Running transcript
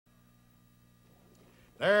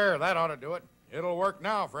There, that ought to do it. It'll work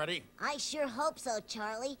now, Freddy. I sure hope so,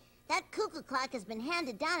 Charlie. That cuckoo clock has been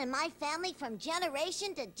handed down in my family from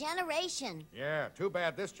generation to generation. Yeah, too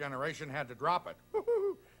bad this generation had to drop it.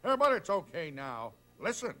 But it's okay now.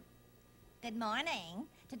 Listen. Good morning.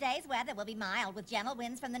 Today's weather will be mild with gentle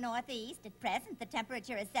winds from the northeast. At present, the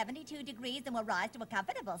temperature is 72 degrees and will rise to a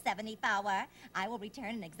comfortable 74. I will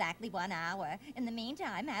return in exactly 1 hour. In the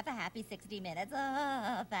meantime, have a happy 60 minutes.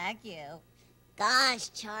 Oh, thank you. Gosh,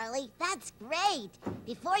 Charlie, that's great.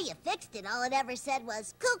 Before you fixed it, all it ever said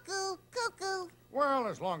was cuckoo, cuckoo. Well,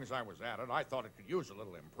 as long as I was at it, I thought it could use a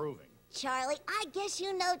little improving. Charlie, I guess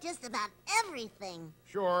you know just about everything.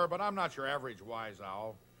 Sure, but I'm not your average wise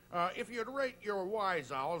owl. If you'd rate your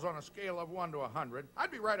wise owls on a scale of 1 to 100, I'd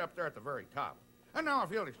be right up there at the very top. And now,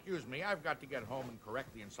 if you'll excuse me, I've got to get home and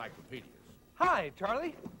correct the encyclopedias. Hi,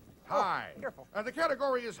 Charlie. High. Oh, careful. The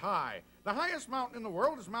category is high. The highest mountain in the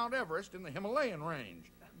world is Mount Everest in the Himalayan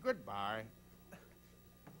range. Goodbye.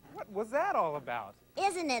 What was that all about?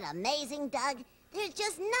 Isn't it amazing, Doug? There's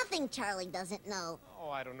just nothing Charlie doesn't know. Oh,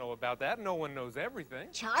 I don't know about that. No one knows everything.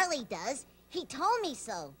 Charlie does. He told me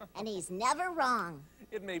so, and he's never wrong.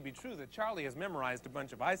 It may be true that Charlie has memorized a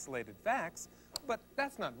bunch of isolated facts, but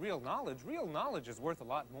that's not real knowledge. Real knowledge is worth a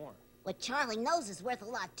lot more. What Charlie knows is worth a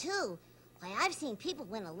lot, too. Why, I've seen people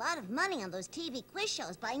win a lot of money on those TV quiz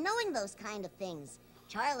shows by knowing those kind of things.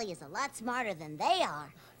 Charlie is a lot smarter than they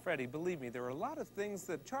are. Freddie, believe me, there are a lot of things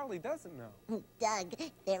that Charlie doesn't know. Doug,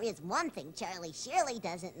 there is one thing Charlie surely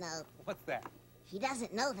doesn't know. What's that? He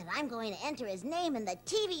doesn't know that I'm going to enter his name in the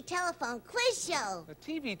TV telephone quiz show. A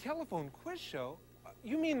TV telephone quiz show?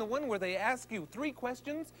 You mean the one where they ask you 3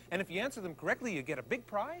 questions, and if you answer them correctly, you get a big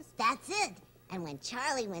prize? That's it. And when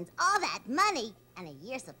Charlie wins all that money and a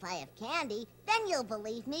year's supply of candy, then you'll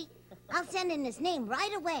believe me. I'll send in his name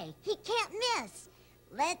right away. He can't miss.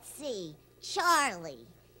 Let's see. Charlie.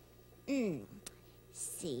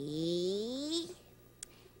 C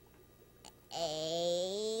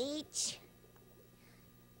H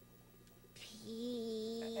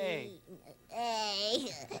P A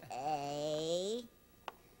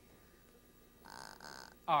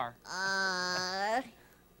R. R.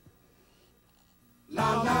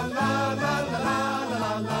 La la la la la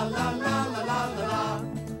la la la la la la la.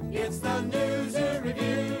 It's the News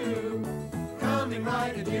Review, coming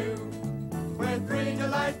right at you, where 3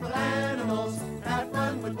 delightful animals have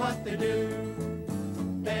fun with what they do.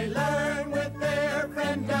 They learn with their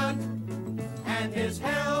friend Doug and his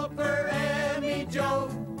helper Emmy Joe.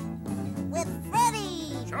 With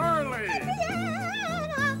Freddie. Charlie!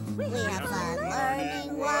 We have fun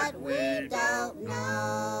learning what we don't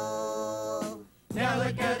know.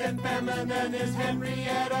 Delicate and feminine is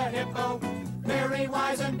Henrietta Hippo. Very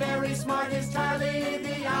wise and very smart is Charlie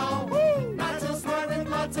the Owl. Not so smart with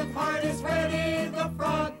lots of heart is Freddie the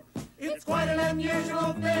Frog. It's quite an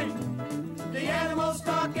unusual thing. The animals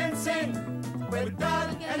talk and sing with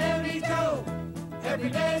Doug and Emmy Joe. Every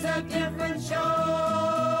day's a different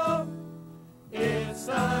show. It's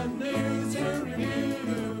the News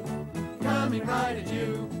Review, coming right at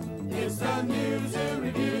you. It's the News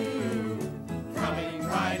Review, coming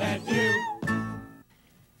right at you.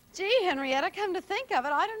 Gee, Henrietta, come to think of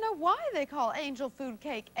it, I don't know why they call angel food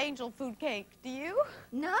cake. Do you?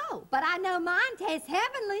 No, but I know mine tastes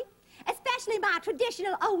heavenly, especially my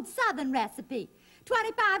traditional old Southern recipe.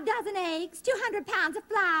 25 dozen eggs, 200 pounds of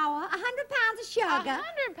flour, 100 pounds of sugar.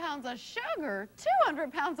 100 pounds of sugar?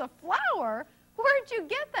 200 pounds of flour? Where'd you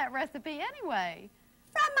get that recipe anyway?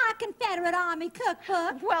 From my Confederate Army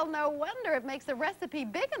cookbook. Well, no wonder it makes a recipe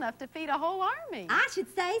big enough to feed a whole army. I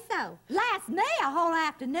should say so. Lasts me a whole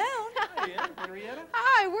afternoon. Hi, Henrietta.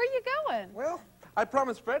 Hi, where are you going? Well, I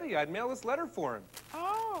promised Freddie I'd mail this letter for him.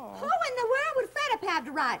 Oh. Who in the world would Fred have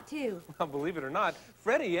to write to? Well, believe it or not,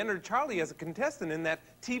 Freddie entered Charlie as a contestant in that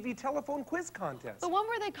TV telephone quiz contest. The one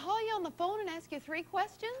where they call you on the phone and ask you 3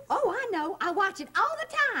 questions? Oh, I know. I watch it all the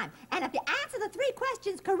time. And if you answer the 3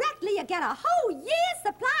 questions correctly, you get a whole year's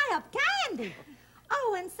supply of candy.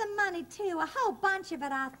 Oh, and some money, too. A whole bunch of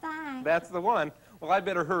it, I think. That's the one. Well, I'd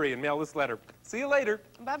better hurry and mail this letter. See you later.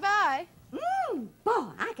 Bye-bye. Boy,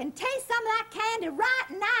 I can taste some of that candy right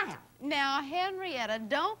now. Now, Henrietta,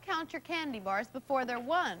 don't count your candy bars before they're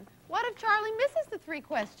won. What if Charlie misses the 3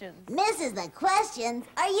 questions? Misses the questions?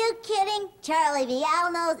 Are you kidding? Charlie the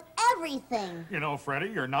Owl knows everything. You know,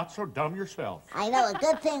 Freddie, you're not so dumb yourself. I know a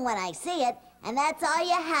good thing when I see it, and that's all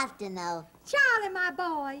you have to know. Charlie, my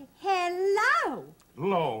boy, hello.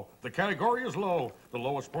 Low. The category is low. The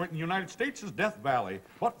lowest point in the United States is Death Valley.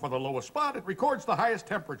 But for the lowest spot, it records the highest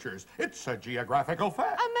temperatures. It's a geographical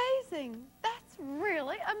fact. Amazing. That's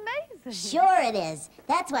really amazing. Sure it is.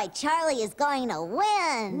 That's why Charlie is going to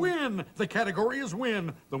win. Win! The category is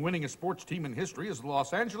win. The winningest sports team in history is the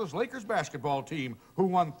Los Angeles Lakers basketball team, who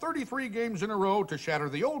won 33 games in a row to shatter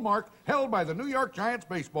the old mark held by the New York Giants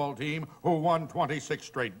baseball team, who won 26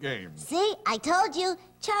 straight games. See, I told you,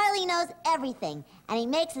 Charlie knows everything, and he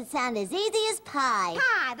makes it sound as easy as pie.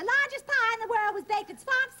 Pie, the largest pie in the world, was baked at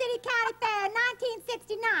Swamp City County Fair in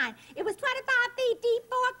 1969. It was 25 feet deep,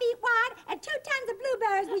 4 feet wide, and 2 tons of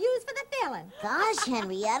blueberries were used for the filling. Gosh,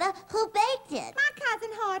 Henrietta, who baked it? My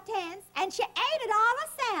cousin Hortense, and she ate it all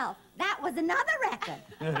herself. That was another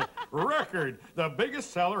record. Record. The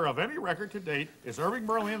biggest seller of any record to date is Irving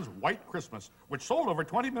Berlin's White Christmas, which sold over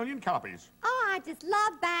 20 million copies. Oh, I just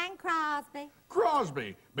love Bang Crosby.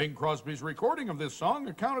 Crosby. Bing Crosby's recording of this song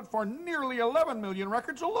accounted for nearly 11 million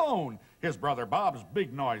records alone. His brother Bob's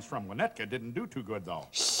Big Noise from Winnetka didn't do too good, though.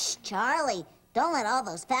 Shh, Charlie, don't let all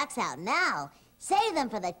those facts out now. Save them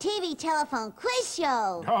for the TV telephone quiz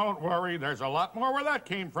show. Don't worry, there's a lot more where that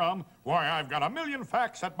came from. Why, I've got a million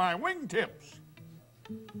facts at my wingtips.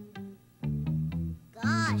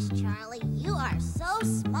 Gosh, Charlie, you are so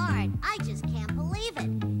smart. I just can't believe it.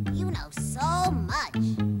 You know so much.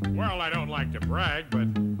 Well, I don't like to brag, but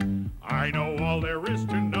I know all there is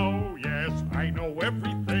to know. Yes, I know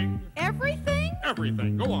everything. Everything?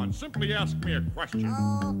 Everything. Go on, simply ask me a question.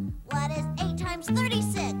 Oh, what is 8 times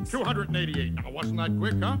 36? 288. Now, wasn't that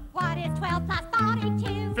quick, huh? What is 12 plus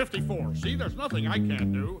 42? 54. See, there's nothing I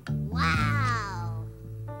can't do. Wow.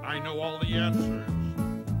 I know all the answers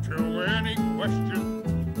to any question.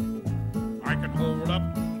 I can hold up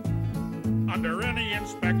under any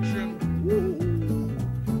inspection.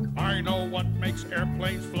 I know what makes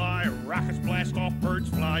airplanes fly, rockets blast off, birds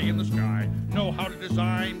fly in the sky. Know how to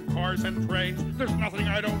design cars and trains. There's nothing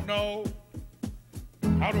I don't know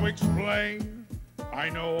how to explain. I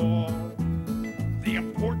know all the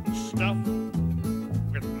important stuff.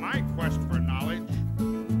 With my quest for knowledge,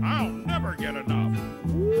 I'll never get enough.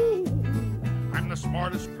 I'm the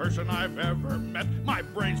smartest person I've ever met. My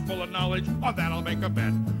brain's full of knowledge, on that I'll make a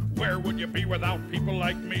bet. Where would you be without people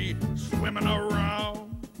like me swimming around?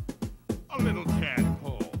 A little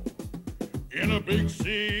tadpole in a big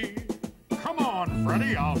sea. Come on,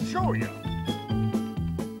 Freddie, I'll show you.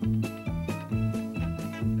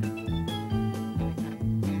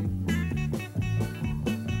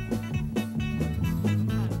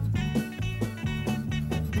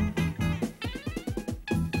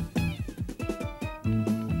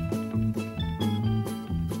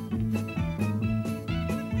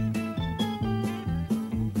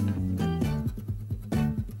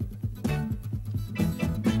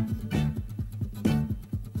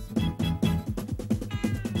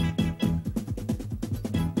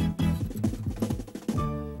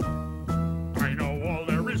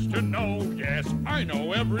 I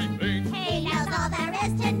know everything. He knows all there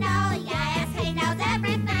is to know, yes, he knows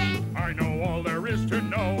everything. I know all there is to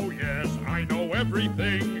know, yes, I know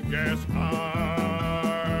everything. Yes,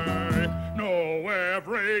 I know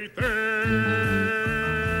everything.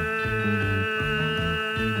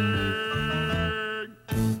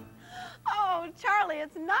 Oh, Charlie,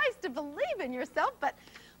 it's nice to believe in yourself, but,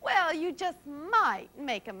 well, you just might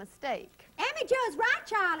make a mistake. Amy Jo's right,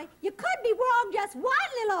 Charlie. You could be wrong just one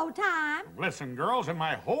little old time. Listen, girls, in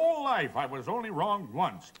my whole life, I was only wrong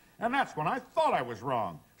once. And that's when I thought I was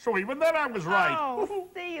wrong. So even then I was right. Oh,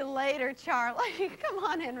 see you later, Charlie. Come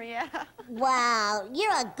on, Henrietta. Wow,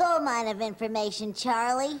 you're a gold mine of information,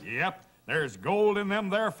 Charlie. Yep, there's gold in them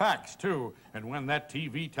there facts, too. And when that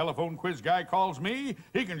TV telephone quiz guy calls me,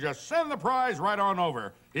 he can just send the prize right on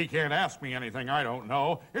over. He can't ask me anything I don't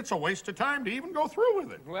know. It's a waste of time to even go through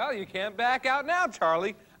with it. Well, you can't back out now,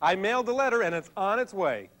 Charlie. I mailed the letter, and it's on its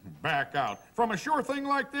way. Back out. From a sure thing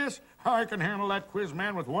like this, I can handle that quiz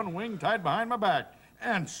man with one wing tied behind my back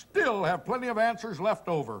and still have plenty of answers left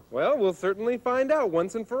over. Well, we'll certainly find out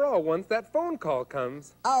once and for all once that phone call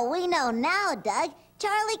comes. Oh, we know now, Doug.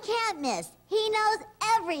 Charlie can't miss. He knows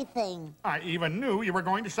everything. I even knew you were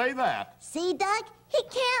going to say that. See, Doug? He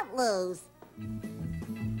can't lose.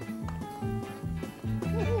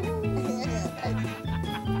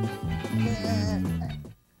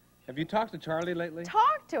 Have you talked to Charlie lately?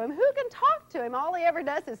 Talk to him? Who can talk to him? All he ever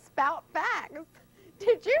does is spout facts.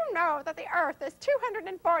 Did you know that the Earth is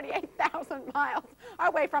 248,000 miles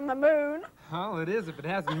away from the moon? Well, it is if it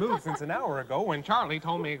hasn't moved since an hour ago when Charlie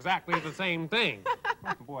told me exactly the same thing.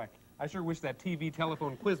 Oh, boy, I sure wish that TV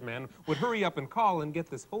telephone quiz man would hurry up and call and get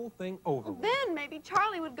this whole thing over with. Then maybe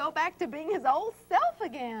Charlie would go back to being his old self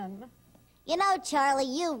again. You know, Charlie,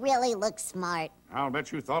 you really look smart. I'll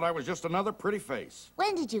bet you thought I was just another pretty face.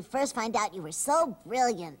 When did you first find out you were so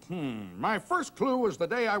brilliant? My first clue was the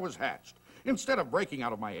day I was hatched. Instead of breaking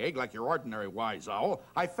out of my egg like your ordinary wise owl,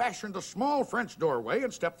 I fashioned a small French doorway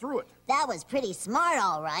and stepped through it. That was pretty smart,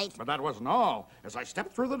 all right. But that wasn't all. As I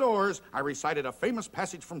stepped through the doors, I recited a famous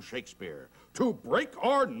passage from Shakespeare. To break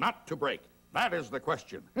or not to break? That is the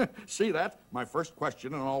question. See that? My first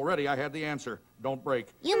question, and already I had the answer. Don't break.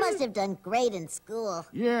 You must have done great in school.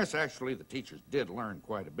 Yes, actually, the teachers did learn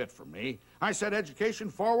quite a bit from me. I set education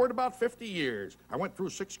forward about 50 years. I went through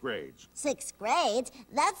 6 grades. 6 grades?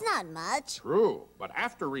 That's not much. True, but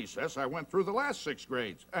after recess, I went through the last 6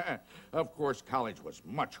 grades. Of course, college was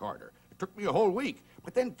much harder. It took me a whole week,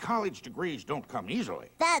 but then college degrees don't come easily.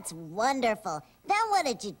 That's wonderful. Then what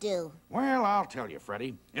did you do? Well, I'll tell you,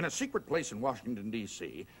 Freddie. In a secret place in Washington,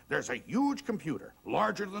 D.C., there's a huge computer,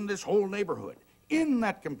 larger than this whole neighborhood. In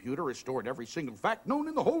that computer is stored every single fact known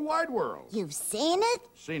in the whole wide world. You've seen it?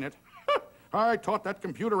 Seen it? I taught that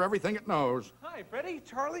computer everything it knows. Hi, Freddie,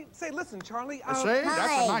 Charlie. Say, listen, Charlie. Say, Hi.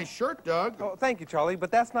 that's a nice shirt, Doug. Oh, thank you, Charlie,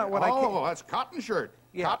 but that's not what I came... Oh, that's cotton shirt.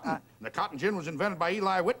 Yeah, Cotton. The cotton gin was invented by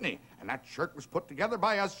Eli Whitney, and that shirt was put together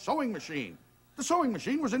by a sewing machine. The sewing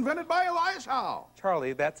machine was invented by Elias Howe.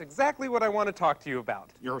 Charlie, that's exactly what I want to talk to you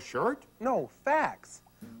about. Your shirt? No, facts.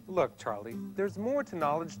 Look, Charlie, there's more to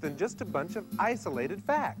knowledge than just a bunch of isolated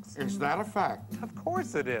facts. Is that a fact? Of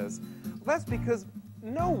course it is. That's because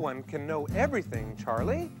no one can know everything,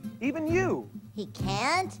 Charlie. Even you. He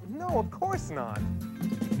can't? No, of course not.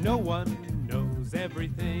 No one knows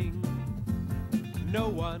everything. No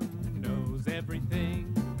one knows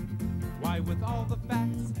everything. Why, with all the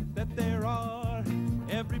facts that there are,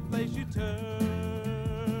 every place you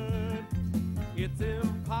turn, it's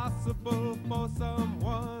impossible for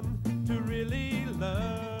someone to really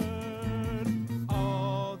learn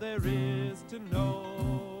all there is to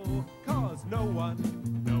know, 'cause no one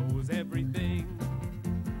knows everything.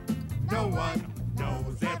 No one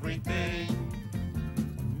knows everything.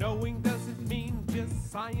 Knowing doesn't mean just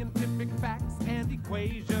scientific facts and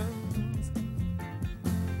equations.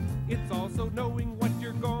 It's also knowing what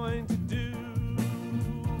you're going to do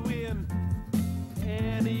in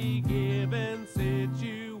any given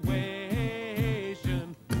situation.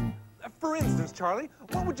 For instance, Charlie,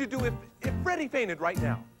 what would you do if Freddie fainted right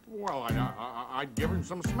now? Well, I'd give him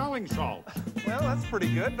some smelling salt. Well, that's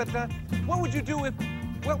pretty good, but what would you do if,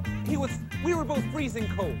 well, we were both freezing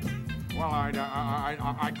cold? Well,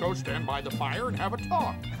 I'd go stand by the fire and have a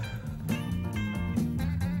talk.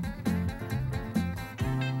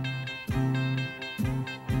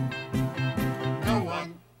 No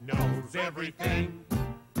one knows everything.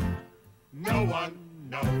 No one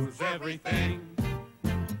knows everything.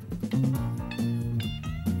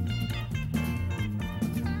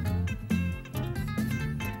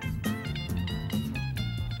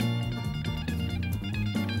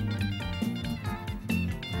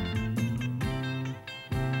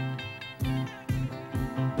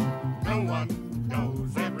 No one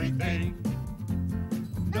knows everything.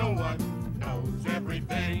 No one knows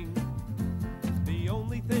everything. The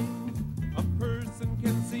only thing a person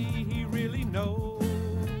can see he really knows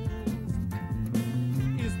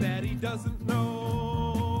is that he doesn't know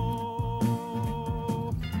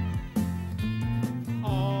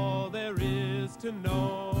all there is to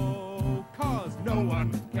know. 'Cause no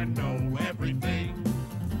one can know everything.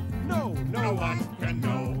 No one can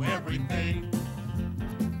know everything.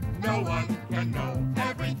 No one can know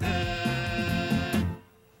everything.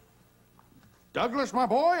 Douglas, my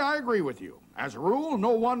boy, I agree with you. As a rule,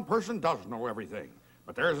 no one person does know everything.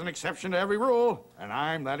 But there's an exception to every rule, and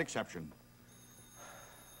I'm that exception.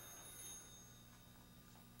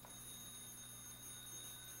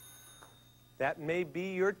 That may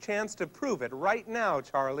be your chance to prove it right now,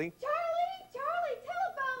 Charlie. Charlie! Charlie!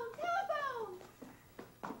 Telephone! Telephone!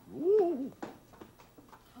 Ooh.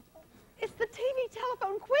 It's the TV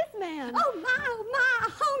telephone quiz man. Oh, my, oh, my.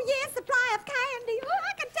 A whole year's supply of candy. Oh,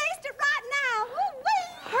 I can taste it right now.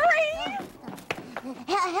 Ooh-wee. Hurry!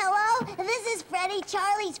 Hello? This is Freddie,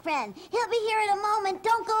 Charlie's friend. He'll be here in a moment.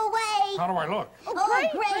 Don't go away. How do I look? Oh,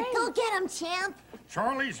 great, great. great. Go get him, champ.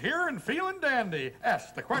 Charlie's here and feeling dandy.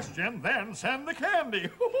 Ask the question, then send the candy.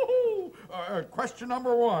 Question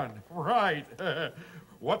number 1. Right.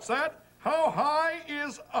 What's that? How high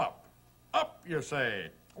is up? Up, you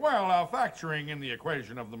say. Well, factoring in the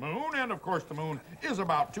equation of the moon, and of course the moon is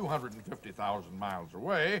about 250,000 miles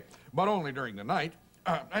away, but only during the night.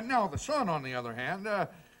 And now the sun, on the other hand,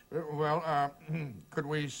 could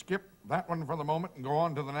we skip that one for the moment and go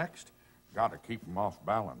on to the next? Got to keep them off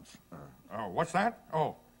balance. What's that?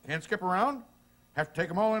 Oh, can't skip around? Have to take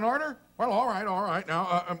them all in order? Well, all right, all right.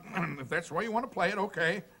 Now, if that's the way you want to play it,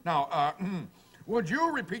 okay. Now, would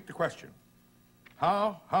you repeat the question?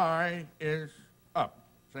 How high is up?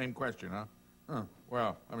 Same question, huh?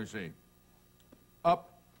 Well, let me see.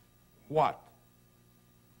 Up what?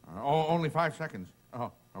 Only 5 seconds.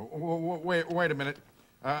 Oh, wait a minute.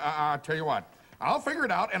 I'll tell you what. I'll figure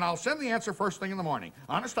it out, and I'll send the answer first thing in the morning.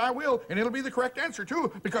 Honest, I will, and it'll be the correct answer,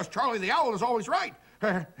 too, because Charlie the Owl is always right.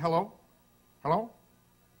 Hello? Hello?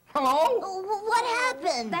 Hello? What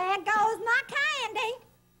happened? There goes my candy.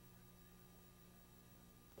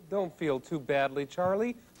 Don't feel too badly,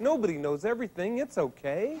 Charlie. Nobody knows everything. It's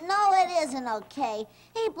okay. No, it isn't okay.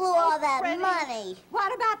 He blew all that Freddie. money.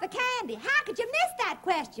 What about the candy? How could you miss that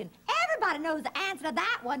question? Everybody knows the answer to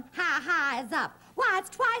that one. How high is up? Why, it's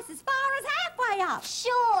twice as far as halfway up.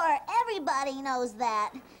 Sure, everybody knows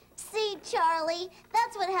that. See, Charlie,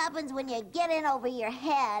 that's what happens when you get in over your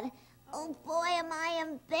head. Oh, boy, am I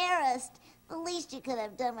embarrassed. The least you could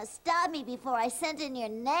have done was stop me before I sent in your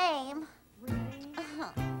name.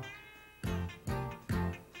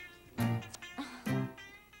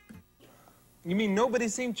 You mean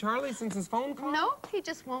nobody's seen Charlie since his phone call? Nope, he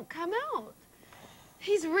just won't come out.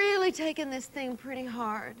 He's really taken this thing pretty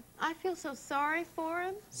hard. I feel so sorry for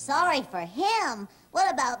him. Sorry for him.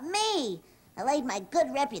 What about me? I laid my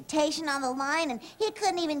good reputation on the line, and he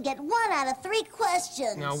couldn't even get 1 out of 3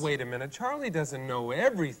 questions. Now, wait a minute. Charlie doesn't know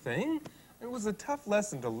everything. It was a tough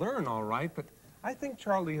lesson to learn, all right, but I think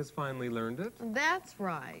Charlie has finally learned it. That's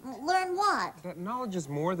right. Learn what? That knowledge is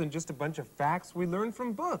more than just a bunch of facts we learn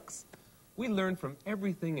from books. We learn from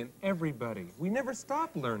everything and everybody. We never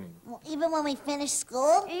stop learning. Well, even when we finish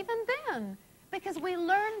school? Even then, because we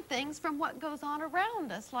learn things from what goes on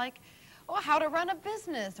around us, like how to run a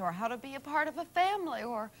business, or how to be a part of a family,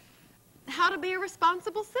 or how to be a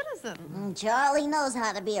responsible citizen. Charlie knows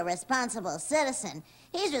how to be a responsible citizen.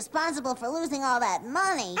 He's responsible for losing all that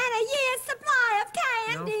money. And a year's supply of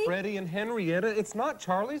candy. Now, Freddie and Henrietta, it's not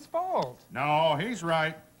Charlie's fault. No, he's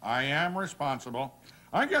right. I am responsible.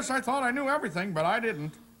 I guess I thought I knew everything, but I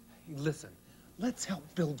didn't. Hey, listen, let's help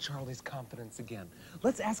build Charlie's confidence again.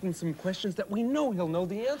 Let's ask him some questions that we know he'll know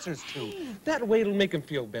the answers to. That way it'll make him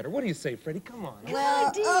feel better. What do you say, Freddie? Come on. Well,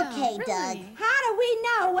 idea, okay, really. Doug. How do we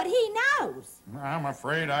know what he knows? I'm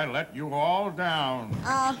afraid I let you all down.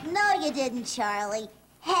 Oh, no, you didn't, Charlie.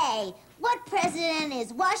 Hey, what president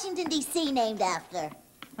is Washington, D.C. named after?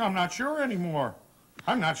 I'm not sure anymore.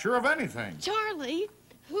 I'm not sure of anything. Charlie,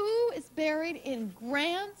 who is buried in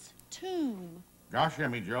Grant's tomb? Gosh,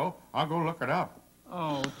 Emmy Joe, I'll go look it up.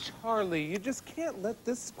 Oh, Charlie, you just can't let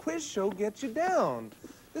this quiz show get you down.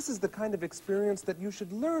 This is the kind of experience that you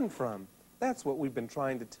should learn from. That's what we've been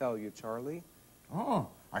trying to tell you, Charlie. Oh,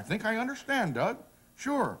 I think I understand, Doug.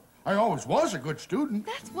 Sure, I always was a good student.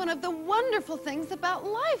 That's one of the wonderful things about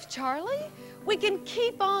life, Charlie. We can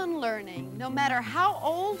keep on learning, no matter how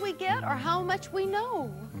old we get or how much we know.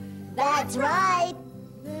 That's right.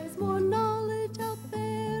 There's more knowledge out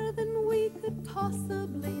there than we could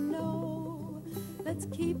possibly know. Let's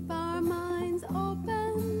keep our minds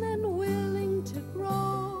open and willing to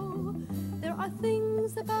grow. There are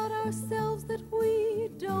things about ourselves that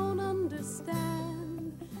we don't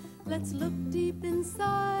understand. Let's look deep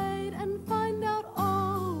inside and find out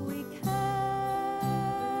all we can.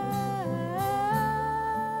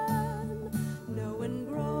 Know and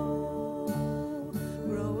grow,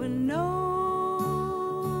 grow and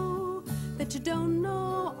know that you don't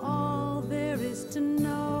know all there is to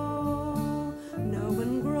know. Know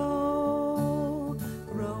and grow,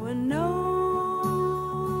 grow and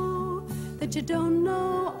know that you don't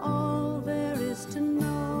know all there is to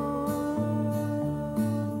know.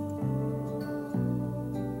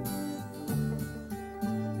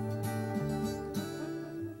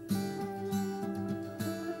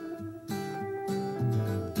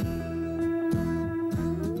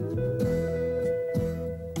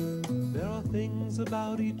 There are things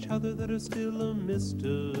about each other that are still a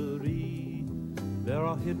mystery. There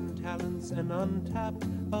are hidden talents and untapped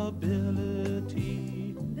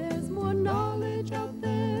ability. There's more knowledge out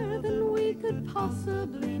there than we could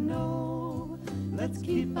possibly know. Let's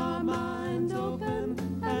keep our minds open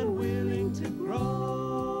and willing to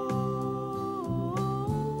grow.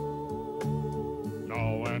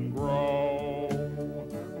 Know and grow,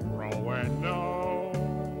 grow and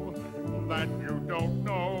know that you don't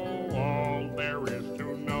know all there is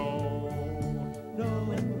to know.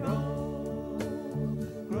 Know and grow,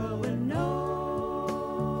 grow and know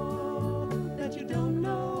That you don't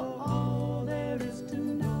know all there is to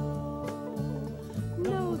know.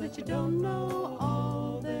 Know that you don't know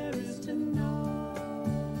all there is to know.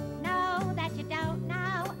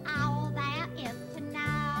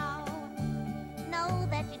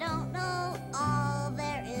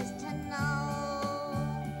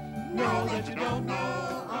 all that you don't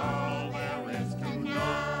know, all there is to know.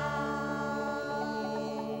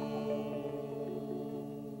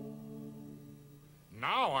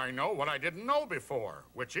 Now I know what I didn't know before,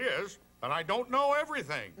 which is that I don't know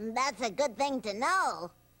everything. That's a good thing to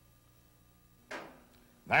know.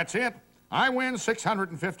 That's it. I win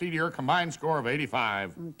 650 to your combined score of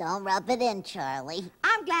 85. Don't rub it in, Charlie.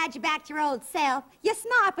 I'm glad you're back to your old self. You're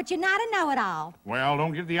smart, but you're not a know-it-all. Well,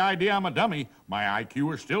 don't get the idea I'm a dummy. My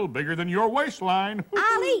IQ is still bigger than your waistline.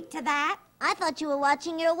 I'll eat to that. I thought you were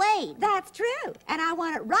watching your weight. That's true. And I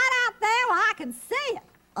want it right out there where I can see it.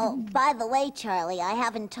 Oh, by the way, Charlie, I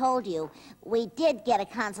haven't told you. We did get a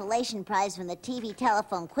consolation prize from the TV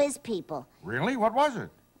telephone quiz people. Really? What was it?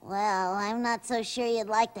 Well, I'm not so sure you'd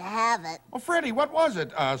like to have it. Well, Freddie, what was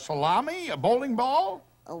it? A salami? A bowling ball?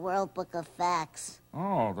 A World Book of Facts.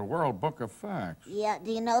 Oh, the World Book of Facts. Yeah,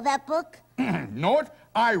 do you know that book? Know it?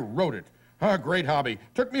 I wrote it. A great hobby.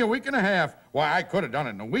 Took me a week and a half. Why, I could have done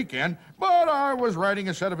it in a weekend, but I was writing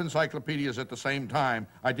a set of encyclopedias at the same time.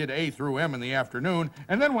 I did A through M in the afternoon,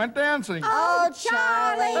 and then went dancing. Oh,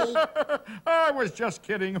 Charlie! I was just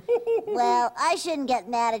kidding. Well, I shouldn't get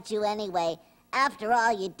mad at you anyway. After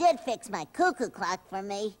all, you did fix my cuckoo clock for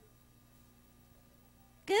me.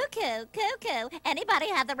 Cuckoo, cuckoo. Anybody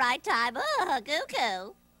have the right time?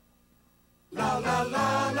 Cuckoo. La la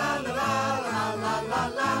la la la la la la la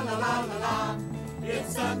la la la la.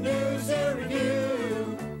 It's a news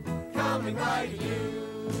review coming right to you.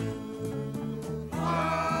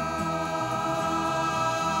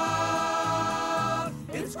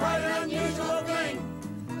 It's quite an unusual thing.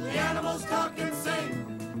 The animals talk and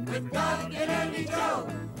sing with Doug and Andy Joe.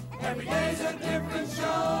 Every day's a different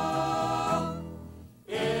show.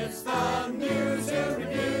 It's the news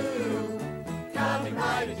review coming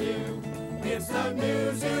right at you. It's the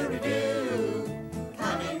news